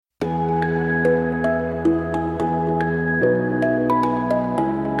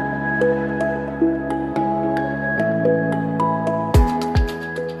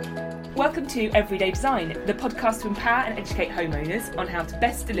to Everyday Design, the podcast to empower and educate homeowners on how to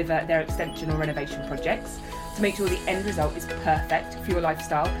best deliver their extension or renovation projects to make sure the end result is perfect for your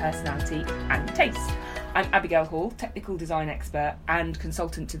lifestyle, personality and taste. I'm Abigail Hall, technical design expert and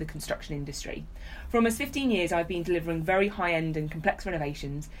consultant to the construction industry. For almost 15 years, I've been delivering very high-end and complex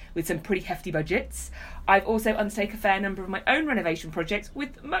renovations with some pretty hefty budgets. I've also undertaken a fair number of my own renovation projects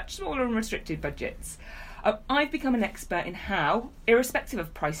with much smaller and restricted budgets. I've become an expert in how, irrespective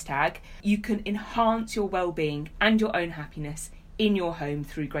of price tag, you can enhance your well-being and your own happiness in your home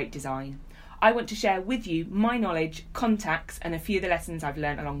through great design. I want to share with you my knowledge, contacts and a few of the lessons I've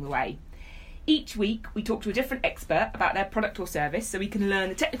learned along the way. Each week, we talk to a different expert about their product or service so we can learn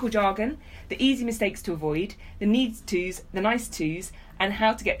the technical jargon, the easy mistakes to avoid, the needs tos, the nice tos, and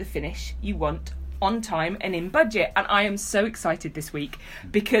how to get the finish you want on time and in budget. And I am so excited this week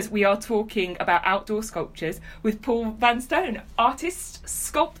because we are talking about outdoor sculptures with Paul Van Stone, artist,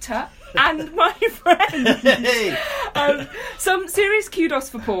 sculptor, and my friend. Some serious kudos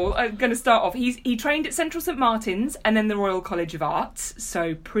for Paul. I'm going to start off. He trained at Central St Martin's and then the Royal College of Arts,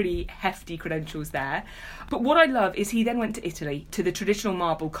 so pretty hefty credentials there. But what I love is he then went to Italy to the traditional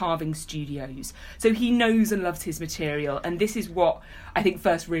marble carving studios. So he knows and loves his material, and this is what I think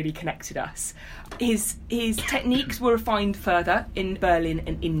first really connected us. His techniques were refined further in Berlin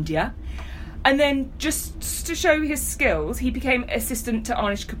and India. And then, just to show his skills, he became assistant to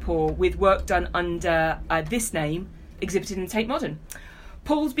Anish Kapoor with work done under this name, exhibited in Tate Modern.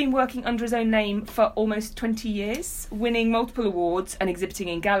 Paul's been working under his own name for almost 20 years, winning multiple awards and exhibiting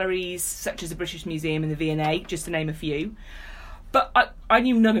in galleries such as the British Museum and the V&A, just to name a few. But I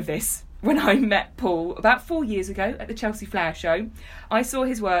knew none of this when I met Paul about 4 years ago at the Chelsea Flower Show. I saw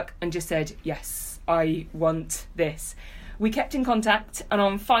his work and just said, yes, I want this. We kept in contact, and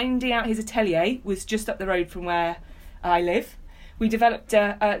on finding out his atelier was just up the road from where I live, we developed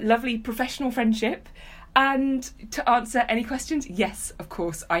a lovely professional friendship. And to answer any questions, yes, of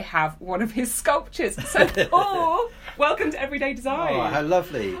course, I have one of his sculptures. So, Paul, welcome to Everyday Design. Oh, how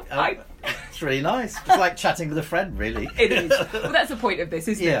lovely. It's really nice. It's like chatting with a friend, really. It is. Well, that's the point of this,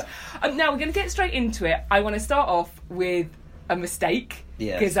 isn't it? Now, we're going to get straight into it. I want to start off with a mistake,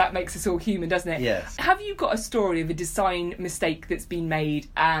 because that makes us all human, doesn't it? Yes. Have you got a story of a design mistake that's been made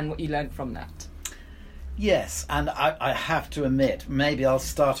and what you learned from that? Yes, and I have to admit, maybe I'll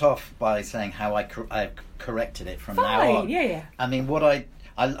start off by saying how I've corrected it from now on. Yeah. I mean, I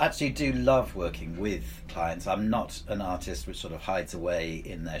actually do love working with clients. I'm not an artist which sort of hides away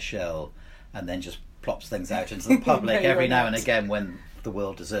in their shell and then just plops things out into the public every now and again when the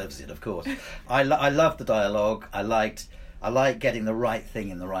world deserves it, of course. I love the dialogue. I like getting the right thing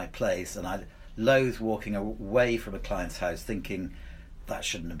in the right place, and I loathe walking away from a client's house thinking that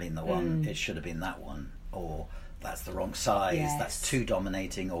shouldn't have been the one, it should have been that one, or that's the wrong size, that's too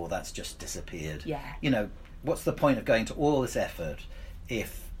dominating, or that's just disappeared. You know, what's the point of going to all this effort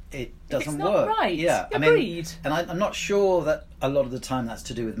if it doesn't work? Right. Agreed. And I'm not sure that a lot of the time that's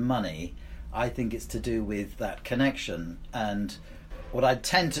to do with money. I think it's to do with that connection. And what I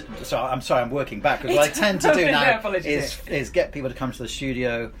tend to... So I'm sorry, I'm working backwards. What I tend to do now is get people to come to the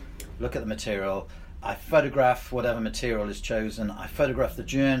studio, look at the material. I photograph whatever material is chosen. I photograph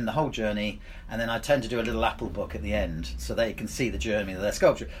the whole journey, and then I tend to do a little Apple book at the end so they can see the journey of their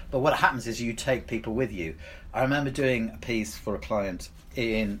sculpture. But what happens is you take people with you. I remember doing a piece for a client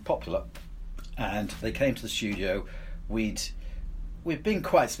in Popular, and they came to the studio. We'd been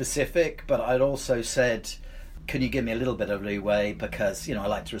quite specific, but I'd also said, can you give me a little bit of leeway, because I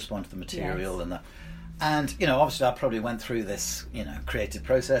like to respond to the material and that. And obviously I probably went through this creative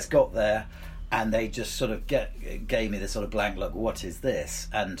process, got there, and they just sort of gave me this sort of blank look, what is this?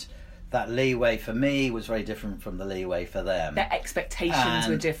 And that leeway for me was very different from the leeway for them. Their expectations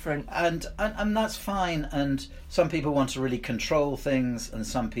were different. And that's fine. And some people want to really control things, and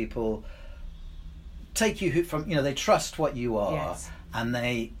some people take you from, they trust what you are, and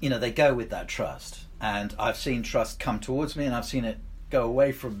they go with that trust. And I've seen trust come towards me, and I've seen it go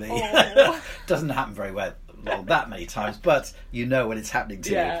away from me. Doesn't happen very well that many times, but when it's happening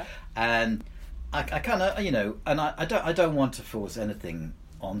to you. And I kind of, and I don't want to force anything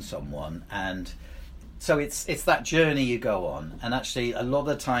on someone, and so it's that journey you go on. And actually, a lot of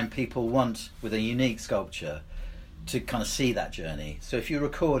the time, people want, with a unique sculpture, to kind of see that journey. So if you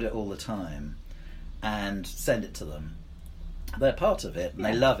record it all the time and send it to them, they're part of it, and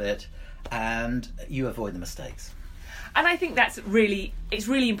they love it, and you avoid the mistakes. And I think it's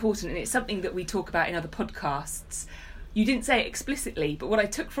really important, and it's something that we talk about in other podcasts. You didn't say it explicitly, but what I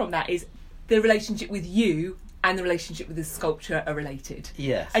took from that is the relationship with you and the relationship with the sculpture are related.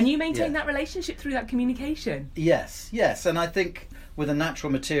 Yes. And you maintain yeah. that relationship through that communication. Yes, and I think with a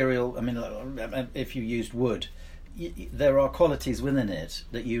natural material, I mean, if you used wood, there are qualities within it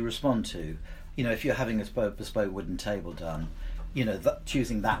that you respond to. You know, if you're having a bespoke wooden table done, you know,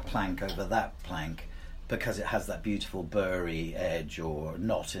 choosing that plank over that plank because it has that beautiful burry edge or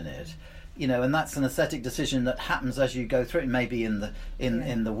knot in it, you know, and that's an aesthetic decision that happens as you go through it. It may be in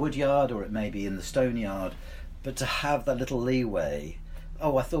the wood yard, or it may be in the stone yard, but to have that little leeway.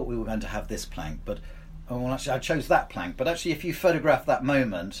 Oh, I thought we were going to have this plank, but well, actually I chose that plank. But actually, if you photograph that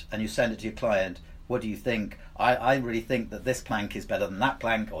moment and you send it to your client, what do you think? I really think that this plank is better than that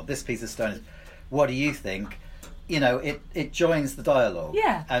plank, or this piece of stone is. What do you think? You know, it joins the dialogue.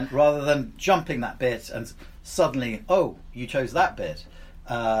 Yeah. And rather than jumping that bit and suddenly, oh, you chose that bit,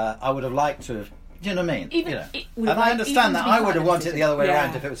 I would have liked to have. Do you know what I mean? And I understand that. I would have wanted it the other way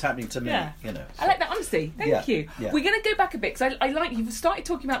around if it was happening to me. Yeah. You know. So. I like that honesty. Thank you. Yeah. We're going to go back a bit because I like you've started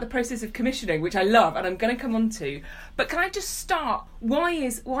talking about the process of commissioning, which I love, and I'm going to come on to. But can I just start? Why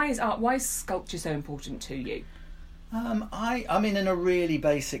is art? Why is sculpture so important to you? I mean, in a really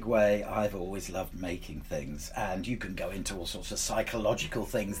basic way, I've always loved making things, and you can go into all sorts of psychological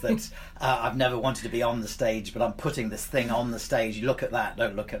things that I've never wanted to be on the stage, but I'm putting this thing on the stage. You look at that,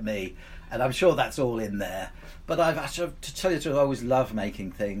 don't look at me, and I'm sure that's all in there. But I've actually, to tell you the truth, I always loved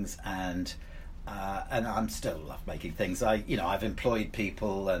making things, and I'm still love making things. I've employed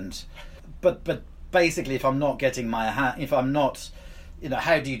people, but basically, if I'm not getting my hand, if I'm not,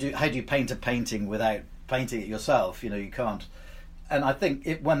 how do you paint a painting without painting it yourself? You can't. And I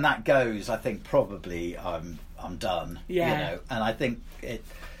think when that goes, I think probably I'm done. Yeah. And I think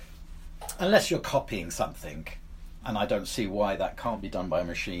unless you're copying something, and I don't see why that can't be done by a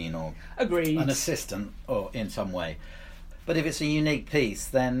machine or Agreed. An assistant or in some way. But if it's a unique piece,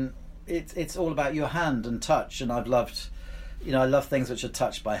 then it's all about your hand and touch. And I love things which are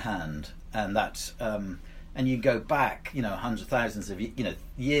touched by hand, and that. And you go back, hundreds, thousands of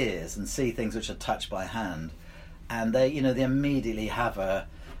years, and see things which are touched by hand, and they immediately have a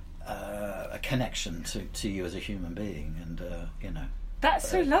connection to you as a human being, and That's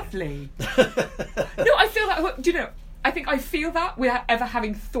so lovely. No, I feel that. Do you know? I think I feel that without ever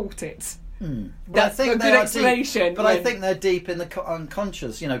having thought it. That's a good explanation. But I think they're deep in the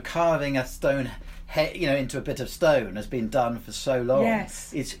unconscious. Carving a stone. Into a bit of stone has been done for so long.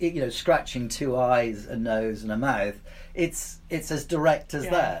 Yes. It's scratching two eyes, a nose, and a mouth. It's as direct as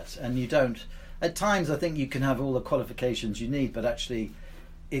that, and you don't. At times, I think you can have all the qualifications you need, but actually,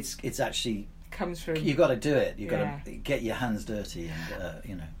 it's actually comes from. You got to do it. You got to get your hands dirty,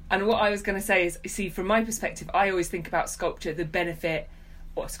 and And what I was going to say is, see, from my perspective, I always think about sculpture, the benefit,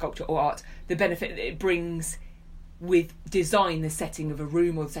 or sculpture or art, the benefit that it brings. With design, the setting of a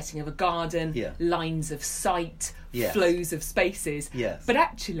room or the setting of a garden, lines of sight, flows of spaces. Yes. But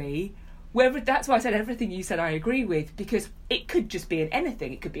actually, that's why I said everything you said I agree with, because it could just be in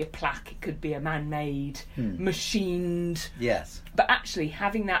anything. It could be a plaque, it could be a man-made, machined. Yes. But actually,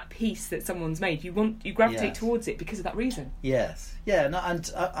 having that piece that someone's made, you gravitate towards it because of that reason. Yes. Yeah. No,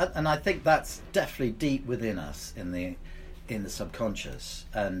 and I think that's definitely deep within us in the subconscious,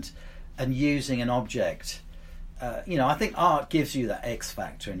 and using an object. I think art gives you that X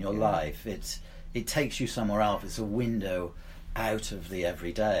factor in your life. It takes you somewhere else. It's a window out of the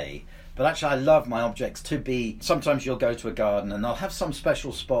everyday. But actually, I love my objects to be. Sometimes you'll go to a garden and they'll have some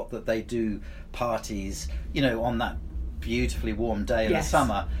special spot that they do parties. On that beautifully warm day in the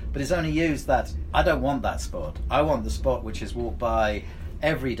summer. But it's only used that. I don't want that spot. I want the spot which is walked by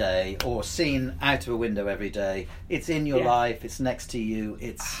every day or seen out of a window every day. It's in your life. It's next to you.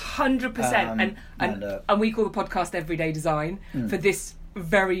 It's 100%. And we call the podcast Everyday Design for this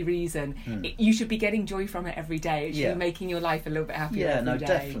very reason. You should be getting joy from it every day. It should be making your life a little bit happier every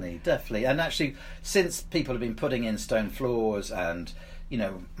day. Definitely. And actually, since people have been putting in stone floors and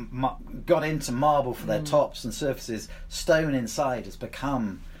got into marble for their tops and surfaces, stone inside has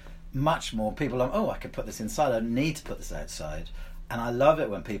become much more. People are, I could put this inside. I don't need to put this outside. And I love it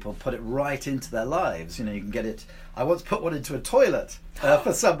when people put it right into their lives. You can get it. I once put one into a toilet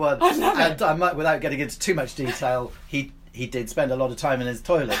for someone, and I might, without getting into too much detail, he did spend a lot of time in his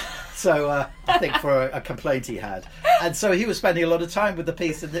toilet. So I think for a complaint he had, and so he was spending a lot of time with the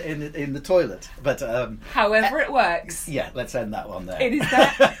piece in the toilet. But however it works. Yeah, let's end that one there. It is their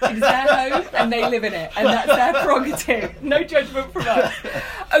home, and they live in it, and that's their prerogative. No judgment from us.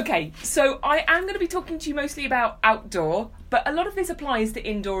 Okay, so I am going to be talking to you mostly about outdoor. But a lot of this applies to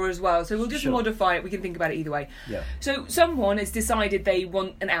indoor as well, so we'll just modify it. We can think about it either way. Yeah. So someone has decided they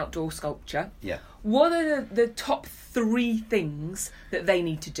want an outdoor sculpture. Yeah. What are the top 3 things that they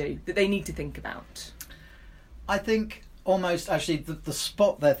need to do, that they need to think about? I think almost actually the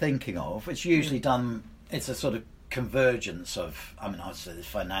spot they're thinking of, it's usually done, it's a sort of convergence of, I mean, I'd say the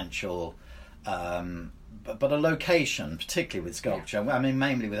financial, but a location, particularly with sculpture. I mean,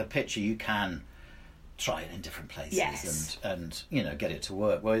 mainly with a picture, you can try it in different places and get it to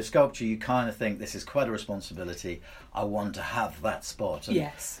work. Whereas sculpture, you kind of think this is quite a responsibility. I want to have that spot.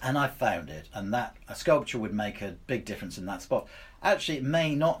 And I found it, and that a sculpture would make a big difference in that spot. Actually, it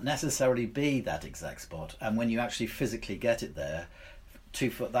may not necessarily be that exact spot, and when you actually physically get it there, 2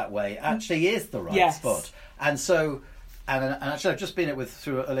 foot that way, actually is the right spot. And so, and actually, I've just been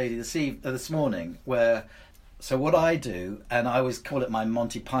through a lady this morning where. So what I do, and I always call it my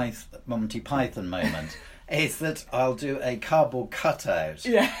Monty Python moment, is that I'll do a cardboard cutout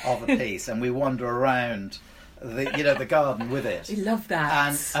of a piece, and we wander around the garden with it. I love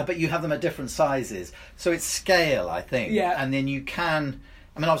that. And but you have them at different sizes, so it's scale, I think. Yeah. And then you can,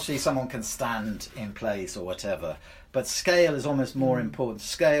 I mean, obviously someone can stand in place or whatever, but scale is almost more important.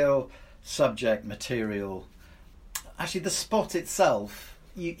 Scale, subject, material. Actually, the spot itself.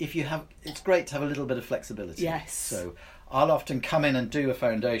 It's great to have a little bit of flexibility. Yes. So I'll often come in and do a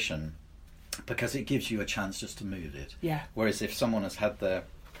foundation because it gives you a chance just to move it. Yeah. Whereas if someone has had their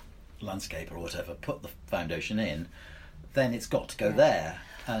landscape or whatever put the foundation in, then it's got to go there.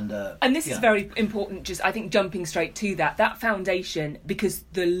 And this is very important, just I think jumping straight to that foundation, because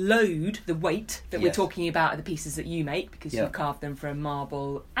the load, the weight that we're talking about are the pieces that you make, because you've carved them from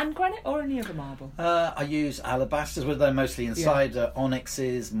marble and granite, or any other marble? I use alabasters, but they're mostly inside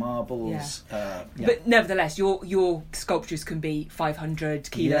onyxes, marbles. But nevertheless, your sculptures can be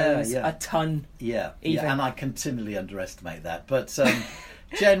 500 kilos, a ton. Yeah, even. And I continually underestimate that. But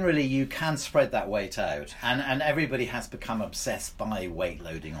generally, you can spread that weight out, and everybody has become obsessed by weight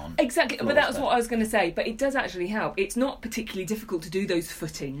loading on. Exactly, but that was what I was going to say. But it does actually help. It's not particularly difficult to do those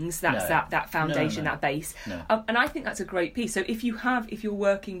footings. That's that foundation, that base, and I think that's a great piece. So if you're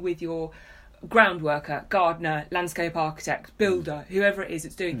working with your ground worker, gardener, landscape architect, builder, whoever it is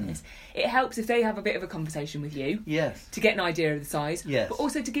that's doing this, it helps if they have a bit of a conversation with you to get an idea of the size, but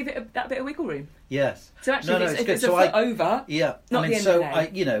also to give it that bit of wiggle room. Yes. So actually, if it's a foot over, not the end of the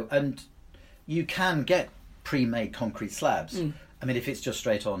day. And you can get pre-made concrete slabs. I mean, if it's just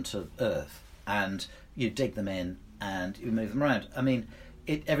straight onto earth, and you dig them in and you move them around. I mean,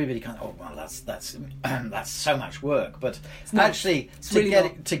 everybody kind of, that's so much work, but actually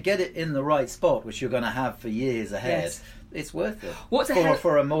to get it in the right spot, which you're going to have for years ahead, it's worth it.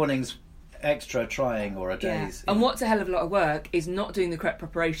 For a morning's extra trying or a day's. And what's a hell of a lot of work is not doing the correct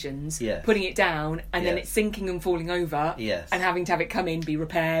preparations, putting it down, and then it's sinking and falling over, and having to have it come in, be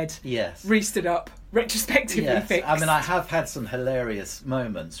repaired, re-stood up, retrospectively fixed. I mean, I have had some hilarious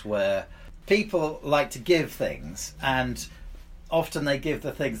moments where people like to give things, and often they give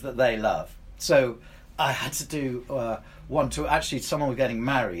the things that they love. So I had to do one to actually someone was getting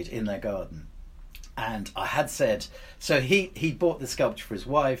married in their garden, and I had said, so he bought the sculpture for his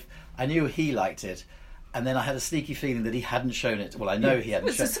wife. I knew he liked it, and then I had a sneaky feeling that he hadn't shown it. Well, I know he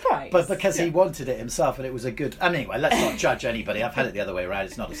hadn't shown it. It's a surprise. But because he wanted it himself, and it was a good... Anyway, let's not judge anybody. I've had it the other way around.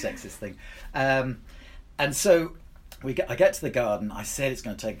 It's not a sexist thing. And so I get to the garden. I said it's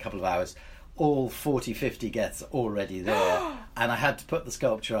going to take a couple of hours. All 40, 50 guests already there. And I had to put the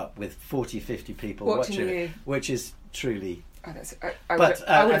sculpture up with 40, 50 people watching it, which is truly... I would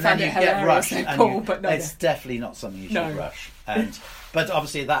have found it hilarious, Paul, but no. It's definitely not something you should rush. But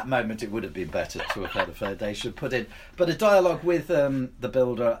obviously at that moment it would have been better to have had a foundation put in. But a dialogue with the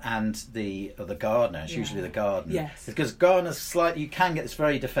builder and the gardener, it's usually the gardener. Yes. Because gardeners you can get this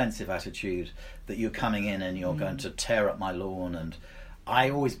very defensive attitude that you're coming in and you're going to tear up my lawn, and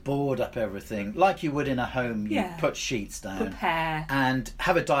I always board up everything like you would in a home. You put sheets down, prepare, and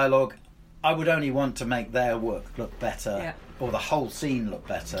have a dialogue. I would only want to make their work look better, or the whole scene look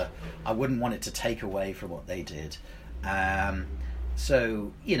better. I wouldn't want it to take away from what they did.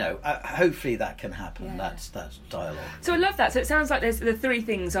 So, hopefully that can happen. That's dialogue. So I love that. So it sounds like the three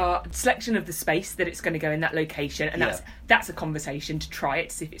things are selection of the space that it's going to go in that location, and that's a conversation to try it,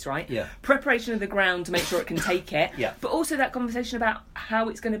 to see if it's right. Yeah. Preparation of the ground to make sure it can take it. Yeah. But also that conversation about how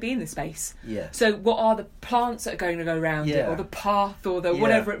it's going to be in the space. Yeah. So what are the plants that are going to go around it, or the path, or the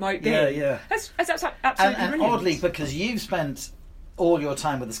whatever it might be. Yeah. That's absolutely and brilliant. Oddly, because you've spent all your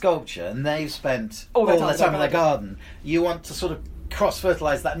time with the sculpture and they've spent all the time in their garden, you want to sort of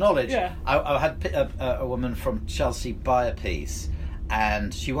cross-fertilise that knowledge. Yeah. I had a woman from Chelsea buy a piece,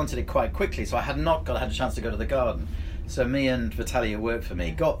 and she wanted it quite quickly, so I had a chance to go to the garden. So me and Vitalia, who worked for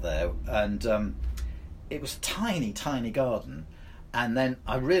me, got there, and it was a tiny, tiny garden, And then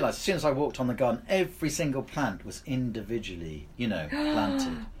I realised as soon as I walked on the garden, every single plant was individually,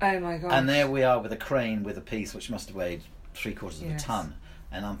 planted. Oh my gosh. And there we are with a crane with a piece which must have weighed 3/4 of a Yes. ton.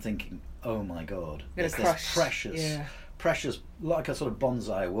 And I'm thinking, oh my God, Gonna there's crush. this precious, like a sort of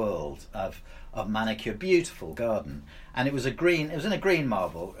bonsai world of manicured, beautiful garden. And it was in a green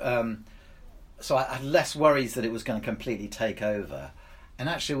marble. So I had less worries that it was going to completely take over. And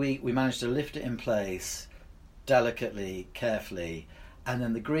actually we managed to lift it in place delicately, carefully, and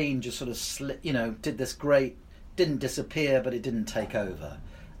then the green just sort of did this great, didn't disappear, but it didn't take over.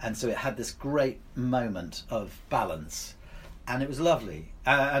 And so it had this great moment of balance. And it was lovely.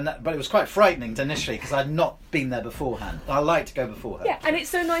 But it was quite frightening initially because I'd not been there beforehand. I like to go beforehand. Yeah, and it's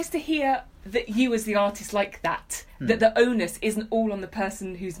so nice to hear that you as the artist like that, that the onus isn't all on the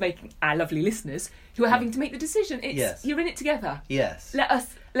person who's making, our lovely listeners, who are having to make the decision. It's You're in it together. Yes. Let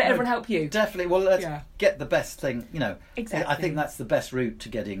everyone help you. Definitely. Well, let's get the best thing, Exactly. I think that's the best route to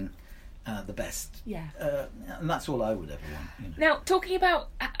getting the best. Yeah. And that's all I would ever want. Now, talking about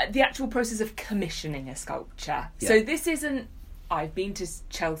the actual process of commissioning a sculpture. Yeah. So this isn't... I've been to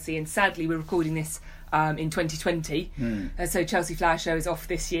Chelsea, and sadly we're recording this in 2020. So Chelsea Flower Show is off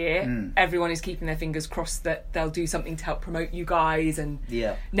this year. Everyone is keeping their fingers crossed that they'll do something to help promote you guys, and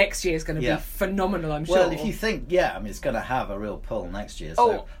next year is going to be phenomenal, I'm sure. Well, if you think, it's going to have a real pull next year.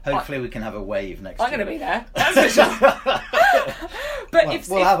 So hopefully we can have a wave next year. I'm going to be there, that's for sure. But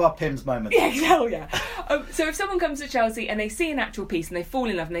we'll have our Pim's moment. Yeah, hell yeah. So if someone comes to Chelsea and they see an actual piece and they fall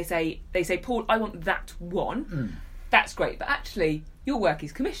in love and they say, Paul, I want that one. That's great, but actually your work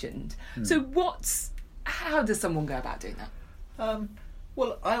is commissioned. So how does someone go about doing that?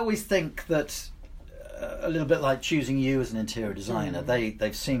 Well, I always think that a little bit like choosing you as an interior designer.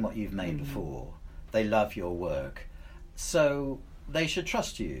 They've seen what you've made before. They love your work, so they should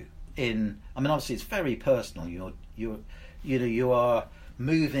trust you. Obviously it's very personal. You are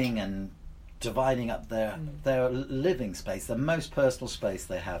moving and dividing up their living space, the most personal space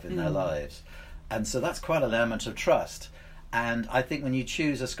they have in their lives. And so that's quite an element of trust. And I think when you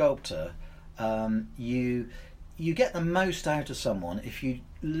choose a sculptor, you get the most out of someone if you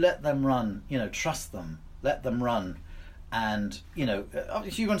let them run, trust them, let them run. And,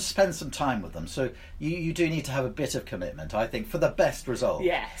 if you want to spend some time with them. So you do need to have a bit of commitment, I think, for the best result.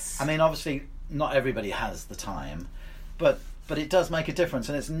 Yes. Obviously, not everybody has the time, but it does make a difference.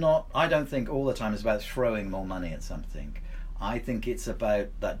 And it's not, I don't think all the time it's about throwing more money at something. I think it's about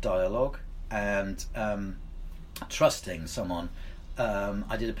that dialogue and trusting someone.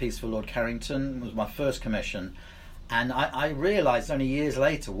 I did a piece for Lord Carrington. It was my first commission, and I realised only years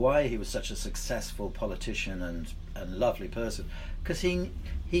later why he was such a successful politician and lovely person, because he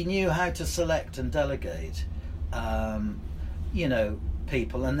knew how to select and delegate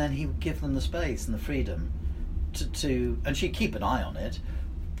people, and then he would give them the space and the freedom to and she'd keep an eye on it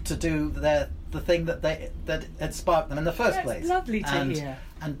to do the thing that had sparked them in the first place. That's lovely to hear.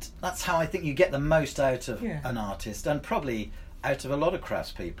 And that's how I think you get the most out of an artist, and probably out of a lot of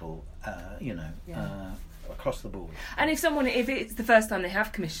craftspeople, across the board. And if it's the first time they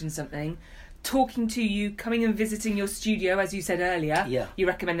have commissioned something, talking to you, coming and visiting your studio, as you said earlier, you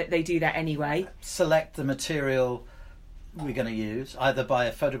recommend that they do that anyway. Select the material we're going to use, either by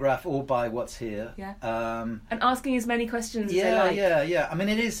a photograph or by what's here. And asking as many questions as they like.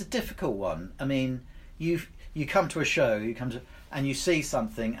 It is a difficult one. You come to a show, and you see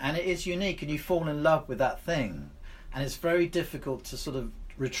something, and it is unique, and you fall in love with that thing, and it's very difficult to sort of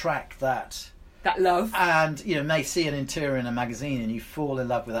retract that love. And may see an interior in a magazine, and you fall in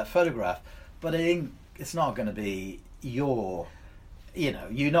love with that photograph, but it's not going to be your.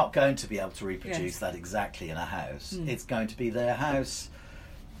 You're not going to be able to reproduce that exactly in a house. It's going to be their house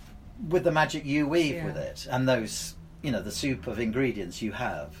with the magic you weave with it, and those, the soup of ingredients you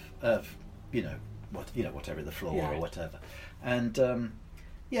have of, whatever, the floor or whatever. And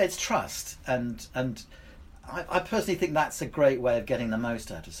it's trust, and I personally think that's a great way of getting the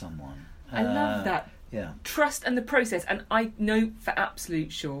most out of someone. I love that. Yeah. Trust and the process, and I know for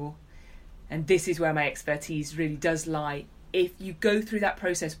absolute sure, and this is where my expertise really does lie. If you go through that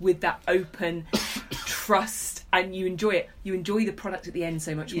process with that open trust and you enjoy it, you enjoy the product at the end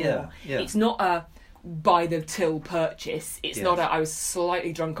so much more. Yeah. It's not a by the till purchase. It's not I was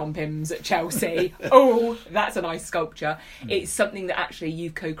slightly drunk on Pimm's at Chelsea. Oh, that's a nice sculpture. It's something that actually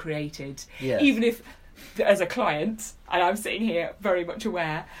you've co-created. Yes. Even if, as a client, and I'm sitting here very much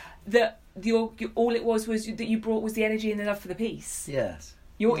aware, that all it was that you brought was the energy and the love for the piece. Yes.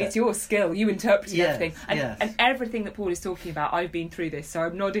 It's your skill. You interpreted everything, and everything that Paul is talking about. I've been through this, so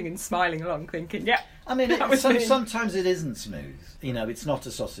I'm nodding and smiling along, thinking, sometimes it isn't smooth. It's not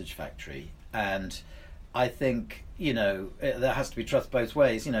a sausage factory, and I think there has to be trust both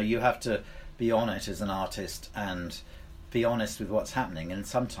ways. You have to be on it as an artist and be honest with what's happening, and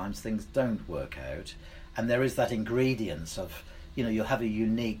sometimes things don't work out, and there is that ingredients of, you'll have a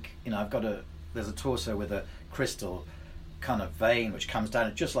unique, there's a torso with a crystal kind of vein which comes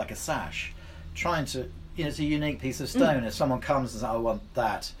down just like a sash, trying to, it's a unique piece of stone. If someone comes and says, I want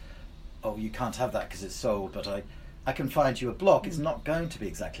that, oh, you can't have that because it's sold, but I can find you a block. It's not going to be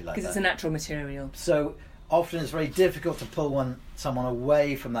exactly like that. Because it's a natural material. So often it's very difficult to pull someone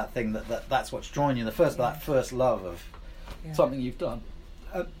away from that thing that's what's drawing you, that first love of something you've done.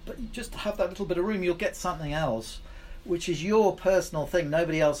 But you just have that little bit of room, you'll get something else, which is your personal thing.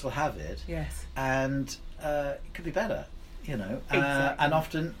 Nobody else will have it. Yes. And it could be better, Exactly. And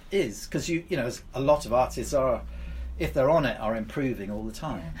often is, because as a lot of artists are, if they're on it, are improving all the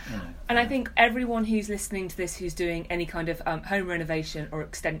time. And I think everyone who's listening to this, who's doing any kind of home renovation or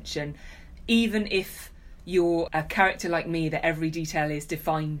extension, even if you're a character like me that every detail is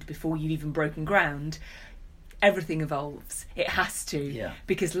defined before you've even broken ground, everything evolves. It has to. Yeah.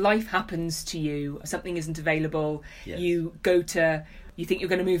 Because life happens to you. Something isn't available. Yes. You think you're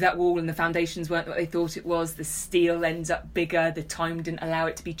going to move that wall and the foundations weren't what they thought it was. The steel ends up bigger. The time didn't allow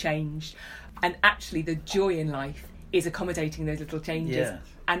it to be changed. And actually the joy in life is accommodating those little changes. Yes.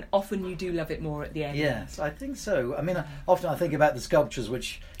 And often you do love it more at the end. Yes, I think so. I mean, often I think about the sculptures,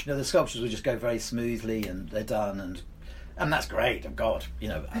 which, the sculptures will just go very smoothly and they're done, and that's great, oh God,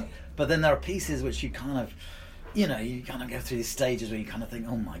 But then there are pieces which you kind of, you kind of go through these stages where you kind of think,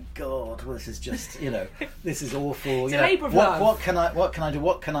 oh my God, well, this is just, this is awful. It's a labour of love. What can I do?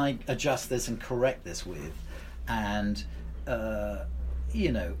 What can I adjust this and correct this with? And, again,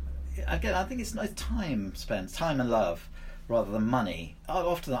 I think it's time spent, time and love, rather than money.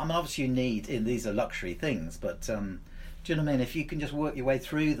 Often, obviously you need, these are luxury things, but do you know what I mean? If you can just work your way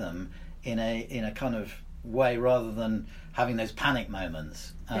through them in a kind of way, rather than having those panic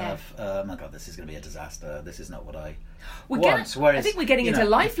moments of, oh my God, this is going to be a disaster. This is not what I want. Whereas, I think we're getting into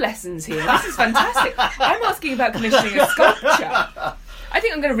life lessons here. This is fantastic. I'm asking about commissioning a sculpture. I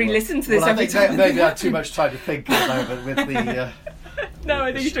think I'm going to re-listen to this every time. Maybe I have too much time to think at the moment with the... No,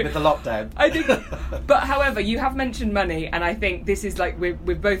 I think it's true. With the lockdown. I think, but however, you have mentioned money, and I think this is like, we're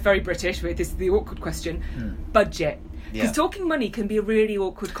both very British. This is the awkward question. Budget. Because talking money can be a really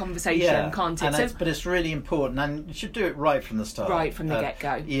awkward conversation, can't it? But it's really important, and you should do it right from the start. Right from the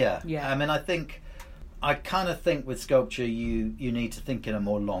get-go. Yeah. I mean, I kind of think with sculpture, you need to think in a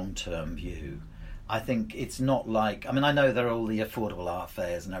more long-term view. I think it's not like... I mean, I know there are all the affordable art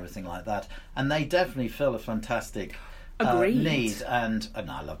fairs and everything like that, and they definitely fill a fantastic... need, and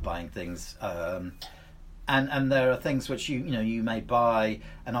I love buying things, and there are things which you may buy,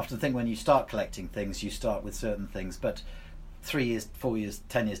 and often think when you start collecting things, you start with certain things, but 3 years, 4 years,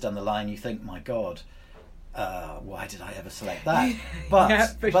 10 years down the line, you think, my God, why did I ever select that?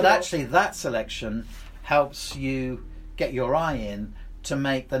 But actually, that selection helps you get your eye in to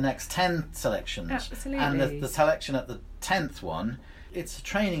make the next 10 selections. Absolutely. And the selection at the 10th one, it's a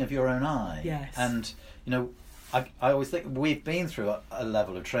training of your own eye. Yes. And I always think we've been through a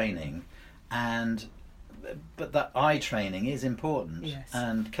level of training, but that eye training is important. Yes.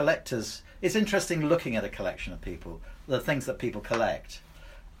 And collectors, it's interesting looking at a collection of people, the things that people collect,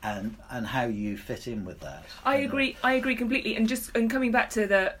 and how you fit in with that. I agree completely. And coming back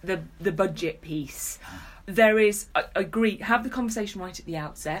to the budget piece, there is, I agree, have the conversation right at the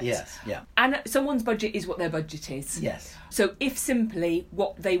outset. Yes, yeah. And someone's budget is what their budget is. Yes. So if simply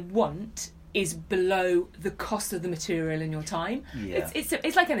what they want is below the cost of the material and your time,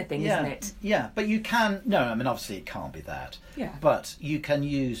 it's like anything, isn't it? Yeah, but you can... No, I mean, obviously it can't be that. Yeah. But you can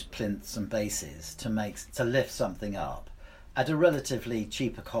use plinths and bases to lift something up at a relatively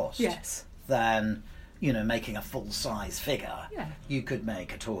cheaper cost. Yes. Than, making a full-size figure. Yeah. You could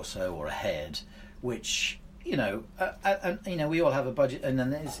make a torso or a head, which... we all have a budget, and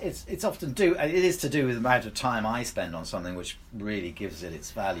then it's often it is to do with the amount of time I spend on something, which really gives it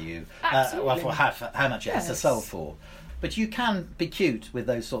its value. Absolutely. For how much it has to sell for. But you can be cute with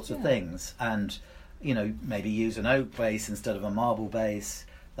those sorts of things, and maybe use an oak base instead of a marble base.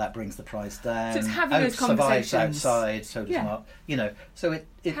 That brings the price down. So it's having oak those conversations survives outside, so does marble. So it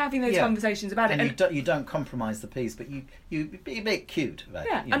having those conversations about and it, and you don't compromise the piece, but you be a bit cute about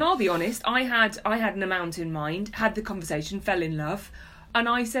it. And I'll be honest, I had an amount in mind, had the conversation, fell in love, and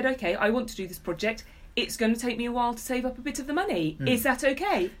I said, okay, I want to do this project. It's going to take me a while to save up a bit of the money. Is that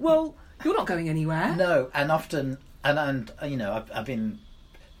okay? Well, you're not going anywhere. No, and often, and I've been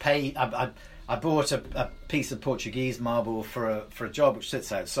paid. I bought a piece of Portuguese marble for a job which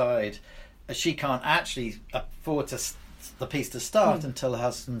sits outside. She can't actually afford to the piece to start until her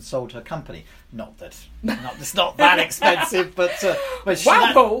husband sold her company. It's not that expensive, but she,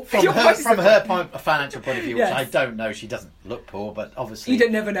 Paul, from her financial point of view, Yes. which I don't know, she doesn't look poor, but obviously You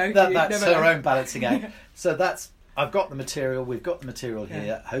don't never know. that's Never her know. own balancing act. So I've got the material. We've got the material here.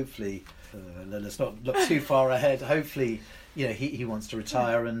 Yeah. Hopefully, let's not look too far ahead. Hopefully, he wants to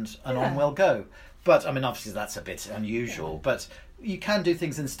retire and on we'll go. But I mean, obviously that's a bit unusual. But you can do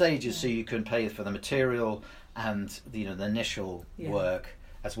things in stages, so you can pay for the material and the initial work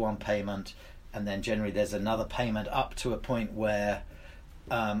as one payment, and then generally there's another payment up to a point where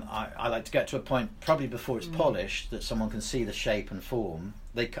I like to get to a point probably before it's polished that someone can see the shape and form.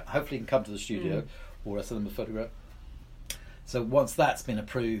 They hopefully can come to the studio or I send them a photograph. So once that's been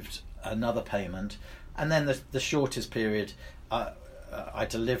approved, another payment, and then the shortest period, I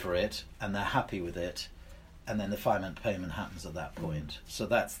deliver it and they're happy with it, and then the final payment happens at that point. So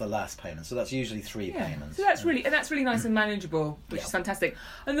that's the last payment. So that's usually 3 payments. So that's really nice and manageable, which is fantastic.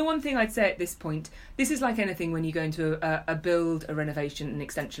 And the one thing I'd say at this point, this is like anything when you go into a build, a renovation, an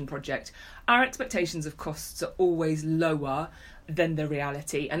extension project. Our expectations of costs are always lower than the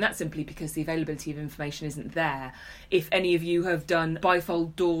reality, and that's simply because the availability of information isn't there. If any of you have done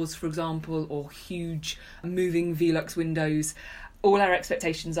bifold doors, for example, or huge moving Velux windows, all our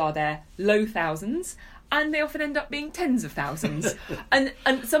expectations are there low thousands, and they often end up being tens of thousands. and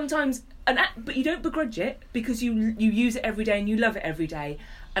sometimes, but you don't begrudge it because you use it every day and you love it every day.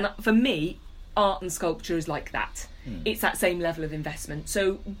 And for me, art and sculpture is like that. It's that same level of investment.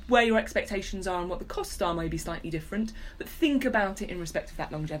 So where your expectations are and what the costs are may be slightly different, but think about it in respect of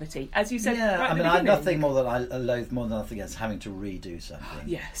that longevity. As you said, Yeah, right I at mean, the beginning. nothing more than I loathe more than nothing is having to redo something.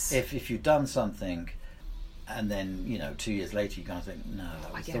 Yes. If you've done something, and then 2 years later you kind of think, no,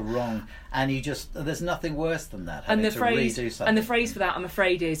 that was the wrong, and there's nothing worse than that. And the to phrase, redo something. and the phrase for that, I'm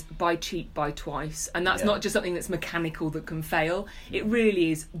afraid, is buy cheap, buy twice. And that's not just something that's mechanical that can fail. It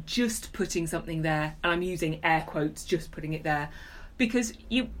really is just putting something there, and I'm using air quotes, just putting it there, because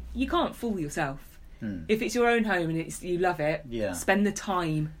you can't fool yourself. If it's your own home and you love it, spend the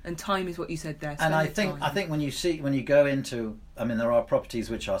time, and time is what you said there. And I think when you go into, I mean, there are properties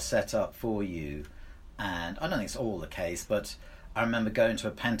which are set up for you. And I don't think it's all the case, but I remember going to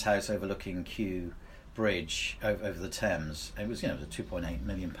a penthouse overlooking Kew Bridge over the Thames. It was, a £2.8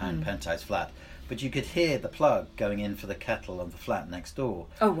 million penthouse flat, but you could hear the plug going in for the kettle of the flat next door.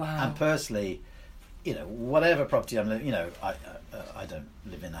 Oh wow! And personally, whatever property I'm living, I don't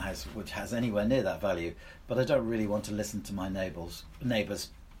live in a house which has anywhere near that value, but I don't really want to listen to my neighbour's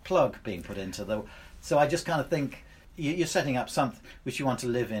plug being put into the. So I just kind of think. You're setting up something which you want to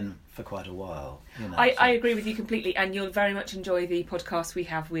live in for quite a while. I agree with you completely, and you'll very much enjoy the podcast we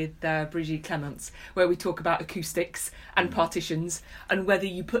have with Brigitte Clements, where we talk about acoustics and partitions, and whether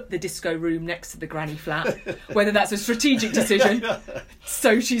you put the disco room next to the granny flat, whether that's a strategic decision,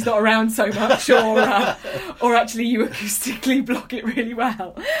 so she's not around so much, or actually you acoustically block it really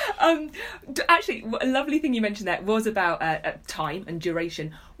well. Actually, a lovely thing you mentioned there was about time and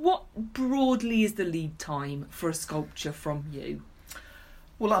duration. What broadly is the lead time for a sculpture from you?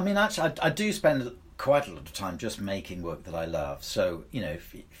 Well, I mean, actually, I do spend quite a lot of time just making work that I love. So,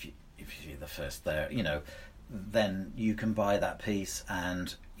 if you're the first there, then you can buy that piece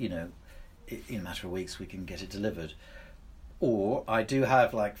and, in a matter of weeks we can get it delivered. Or I do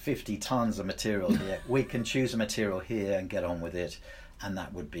have like 50 tons of material here. We can choose a material here and get on with it. And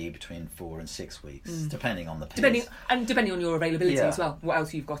that would be between 4 and 6 weeks, depending on the piece. Depending on your availability as well, what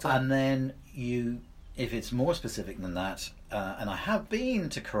else you've got on. And then if it's more specific than that, and I have been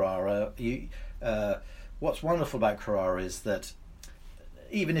to Carrara, what's wonderful about Carrara is that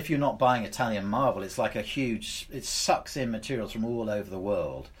even if you're not buying Italian marble, it's like it sucks in materials from all over the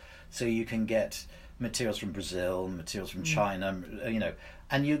world. So you can get materials from Brazil, materials from China,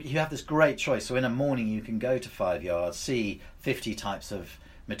 and you have this great choice. So in a morning you can go to 5 Yards, see 50 types of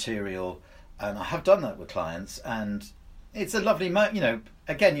material, and I have done that with clients, and it's a lovely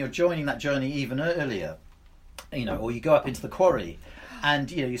again, you're joining that journey even earlier, or you go up into the quarry and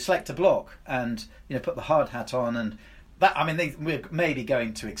you select a block and put the hard hat on, and that, I mean, we're maybe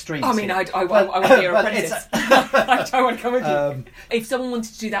going to extremes. I mean, I want to be your apprentice. I want to come with you. If someone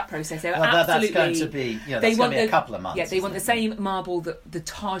wanted to do that process, absolutely. That's going to be, that's going to be a couple of months. Yeah, they want the same marble that the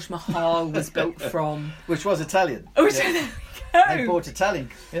Taj Mahal was built from, which was Italian. Oh, there we go. They bought Italian,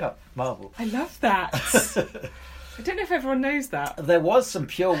 marble. I love that. I don't know if everyone knows that. There was some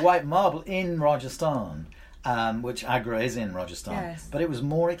pure white marble in Rajasthan. Which Agra is in Rajasthan, but it was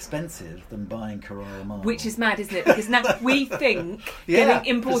more expensive than buying Carrara marble. Which is mad, isn't it? Because now we think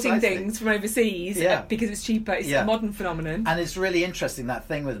importing things from overseas because it's cheaper is a modern phenomenon. And it's really interesting, that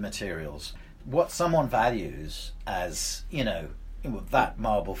thing with materials, what someone values as, that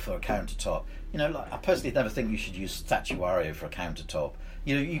marble for a countertop. Like, I personally never think you should use statuario for a countertop.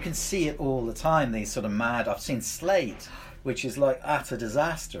 You can see it all the time. These sort of mad. I've seen slate, which is like utter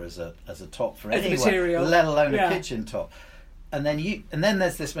disaster as a top for any material, let alone a kitchen top. And then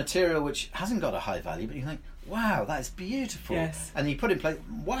there's this material which hasn't got a high value, but you think, wow, that's beautiful. Yes. And you put in place,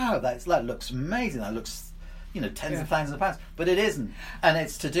 wow, that looks amazing. That looks, tens of thousands of pounds. But it isn't. And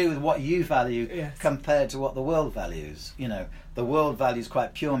it's to do with what you value compared to what the world values. The world values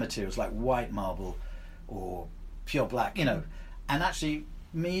quite pure materials like white marble or pure black, And actually,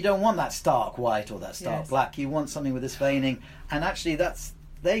 you don't want that stark white or that stark black. You want something with this veining. And actually,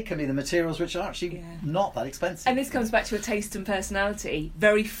 they can be the materials which are actually not that expensive. And this comes back to a taste and personality.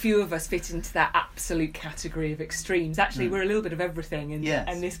 Very few of us fit into that absolute category of extremes. Actually, we're a little bit of everything,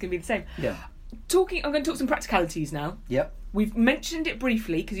 and this can be the same. Yeah. I'm going to talk some practicalities now. Yep. We've mentioned it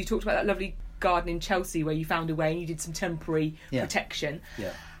briefly because you talked about that lovely garden in Chelsea where you found a way and you did some temporary protection.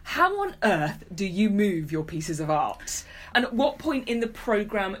 Yeah. How on earth do you move your pieces of art? And at what point in the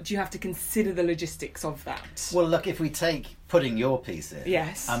programme do you have to consider the logistics of that? Well, look, if we take putting your piece in,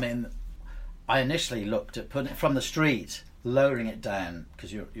 yes. I mean, I initially looked at putting it from the street, lowering it down,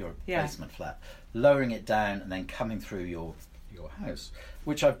 because you're a basement flat, lowering it down and then coming through your house,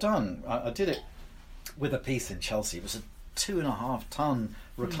 which I've done. I did it with a piece in Chelsea. It was a 2.5 ton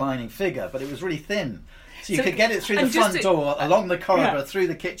reclining figure, but it was really thin. So you could get it through the front door, along the corridor, through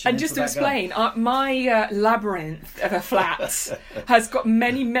the kitchen. And just to explain, my labyrinth of a flat has got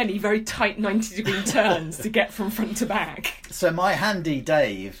many, many very tight 90-degree turns to get from front to back. So my handy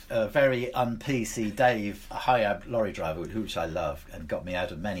Dave, very un-PC Dave, a high-ab lorry driver, which I love, and got me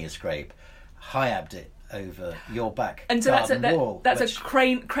out of many a scrape, high-abbed it over your back and so wall. That's a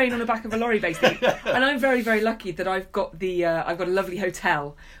crane on the back of a lorry, basically. And I'm very, very lucky that I've got a lovely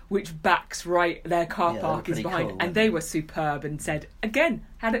hotel which backs right. Their car park is behind, cool, and they were superb. And said again,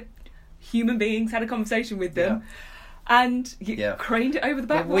 human beings had a conversation with them. Yeah. And craned it over the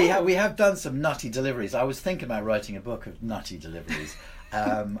back wall. We have done some nutty deliveries. I was thinking about writing a book of nutty deliveries.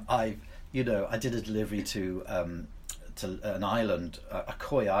 I did a delivery to an island, a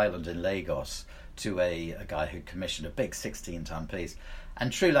Koi island in Lagos, to a guy who commissioned a big 16-ton piece.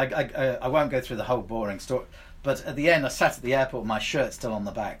 And truly, I won't go through the whole boring story, but at the end I sat at the airport with my shirt still on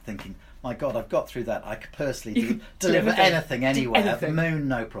the back thinking, my God, I've got through that. I could personally deliver anything anywhere. At the moon,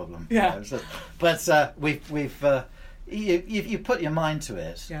 no problem. Yeah. But you put your mind to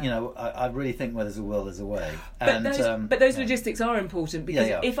it. Yeah. I really think where there's a will, there's a way. But those logistics are important,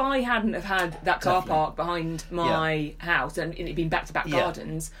 because if I hadn't have had that car park behind my house and it been back-to-back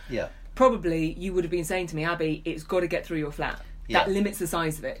gardens, probably you would have been saying to me, Abby, it's got to get through your flat. That limits the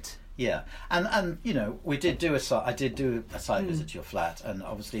size of it. Yeah, and we did do I did do a site visit to your flat, and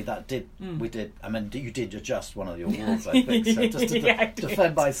obviously you did adjust one of your walls, I think, so just to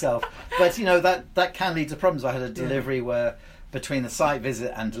defend myself. But that can lead to problems. I had a delivery where between the site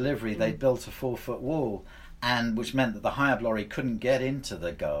visit and delivery they built a 4-foot wall, and which meant that the high-ab lorry couldn't get into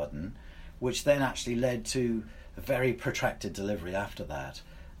the garden, which then actually led to a very protracted delivery after that.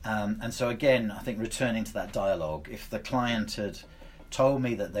 And so again, I think returning to that dialogue, if the client had told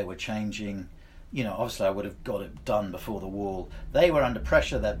me that they were changing, obviously I would have got it done before the wall. They were under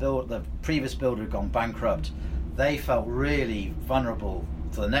pressure. The previous builder had gone bankrupt. They felt really vulnerable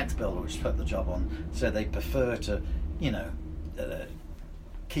to the next builder which put the job on, so they prefer to,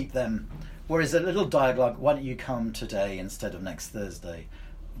 keep them. Whereas a little dialogue, why don't you come today instead of next Thursday,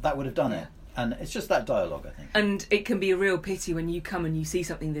 that would have done it. And it's just that dialogue, I think. And it can be a real pity when you come and you see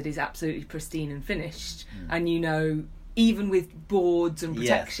something that is absolutely pristine and finished, and even with boards and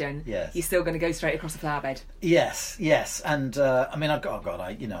protection, you're still going to go straight across the flower bed. Yes. And I'm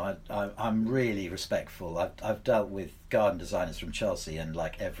really respectful. I've dealt with garden designers from Chelsea, and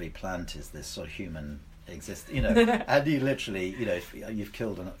like every plant is this sort of human and you literally, if you've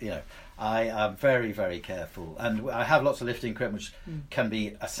killed I am very, very careful, and I have lots of lifting equipment which can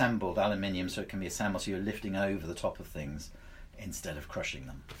be assembled, aluminium, so it can be assembled, so you're lifting over the top of things instead of crushing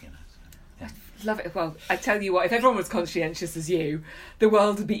them. I love it. Well, I tell you what, if everyone was conscientious as you, the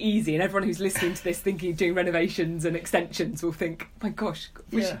world would be easy, and everyone who's listening to this thinking of doing renovations and extensions will think, my gosh,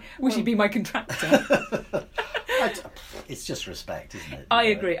 wish he'd be my contractor. It's just respect, isn't it? I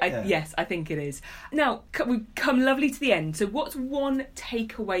agree. Yes, I think it is. Now, we've come lovely to the end. So what's one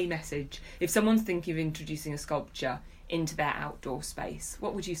takeaway message if someone's thinking of introducing a sculpture into their outdoor space?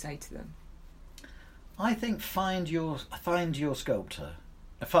 What would you say to them? I think find your sculptor.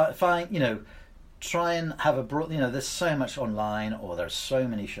 Try and have a broad. There's so much online, or there are so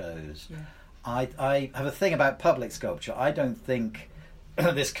many shows. Yeah. I have a thing about public sculpture. I don't think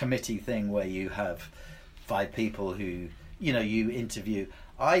this committee thing where you have 5 people who, you know, you interview.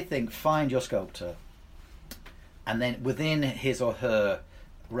 I think find your sculptor, and then within his or her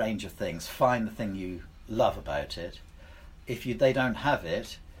range of things, find the thing you love about it. If they don't have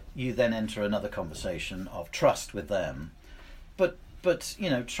it, you then enter another conversation of trust with them. But you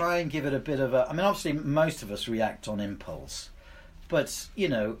know, try and give it a bit of a... I mean, obviously most of us react on impulse, but you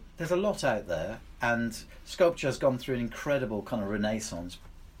know, there's a lot out there, and sculpture has gone through an incredible kind of renaissance,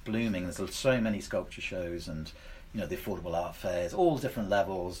 blooming. There's so many sculpture shows, and you know, the affordable art fairs, all different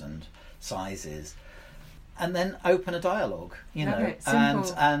levels and sizes, and then open a dialogue, you know.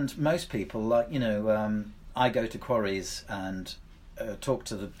 And most people, like, you know, I go to quarries and talk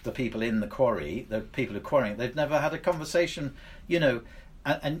to the people in the quarry, the people who are quarrying. They've never had a conversation, you know,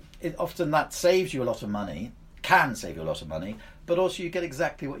 and often that saves you a lot of money, can save you a lot of money, but also you get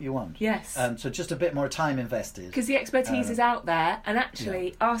exactly what you want. Yes. So just a bit more time invested. Because the expertise is out there, and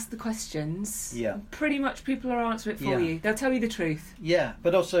actually ask the questions. Yeah. Pretty much people will answer it for you. They'll tell you the truth. Yeah,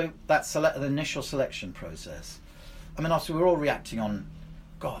 but also that the initial selection process. I mean, obviously we're all reacting on,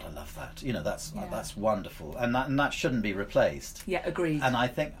 God, I love that. You know, that's wonderful, and that shouldn't be replaced. Yeah, agreed. And I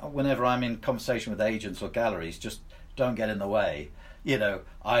think whenever I'm in conversation with agents or galleries, just don't get in the way. You know,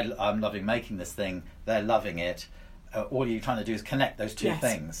 I'm loving making this thing. They're loving it. All you're trying to do is connect those two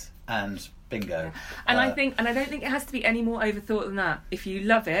things, and bingo. Yeah. And I don't think it has to be any more overthought than that. If you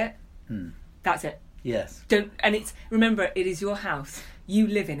love it, that's it. Yes. Remember, it is your house. You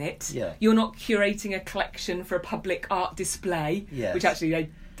live in it. Yeah. You're not curating a collection for a public art display, which actually,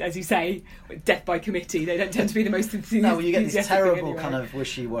 as you say, death by committee, they don't tend to be the most enthusiastic. No, well, you get this terrible kind of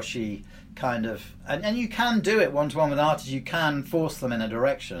wishy-washy kind of... And you can do it one-to-one with artists. You can force them in a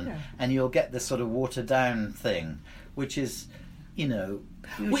direction, and you'll get this sort of watered-down thing, which is, you know...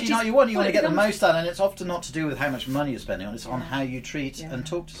 Which you want to get the most out, and it's often not to do with how much money you're spending on, it's on how you treat and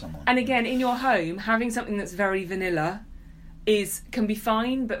talk to someone. And again, in your home, having something that's very vanilla can be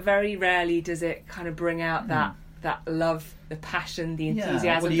fine, but very rarely does it kind of bring out that love, the passion, the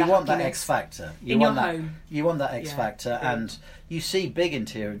enthusiasm. Well, you want that X factor in your home. You want that X factor, and you see big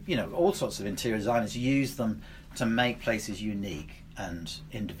interior, you know, all sorts of interior designers use them to make places unique and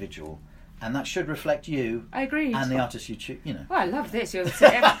individual. And that should reflect you. I agree. And the artist you choose, you know. Well, I love this. You're just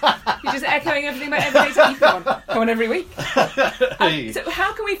echoing everything about every day. Come on every week. So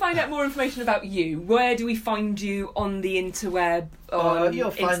how can we find out more information about you? Where do we find you on the interweb, on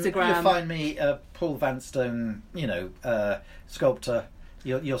Instagram? You'll find me, Paul Vanstone, you know, sculptor.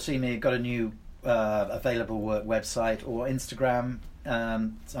 You'll see me, got a new available work website, or Instagram.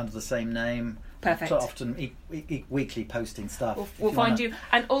 It's under the same name. Perfect. So often weekly posting stuff. We'll find you.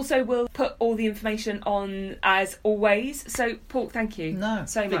 And also we'll put all the information on as always. So, Paul, thank you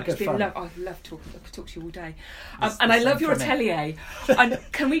so much. It's been I love talking. I could talk to you all day. And I love your atelier. And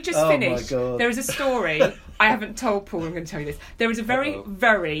can we just finish? My God. There is a story. I haven't told Paul, I'm going to tell you this. There is a very,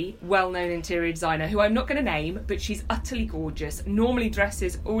 very well-known interior designer who I'm not going to name, but she's utterly gorgeous, normally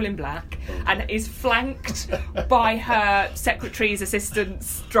dresses all in black, and is flanked by her secretaries,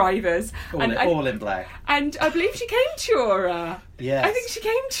 assistants, drivers. All in black. And I believe she came to your... Yes. I think she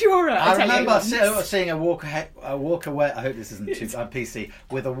came to your... I remember seeing a walk away. I hope this isn't too PC,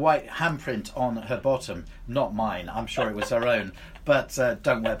 with a white handprint on her bottom. Not mine. I'm sure it was her own. But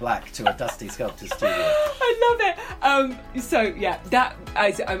don't wear black to a dusty sculptor's studio. I love it. So yeah,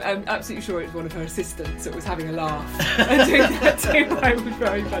 I'm absolutely sure it was one of her assistants that was having a laugh and doing that too. It was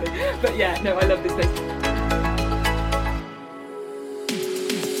very funny. But yeah, no, I love this place.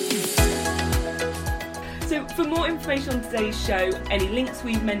 So for more information on today's show, any links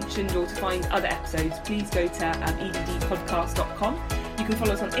we've mentioned, or to find other episodes, please go to eddpodcast.com. You can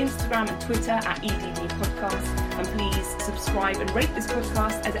follow us on Instagram and Twitter at eddpodcast, and please subscribe and rate this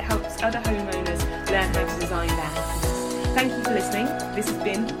podcast, as it helps other homeowners learn how to design their houses. Thank you for listening. This has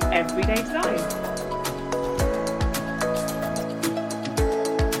been Everyday Design.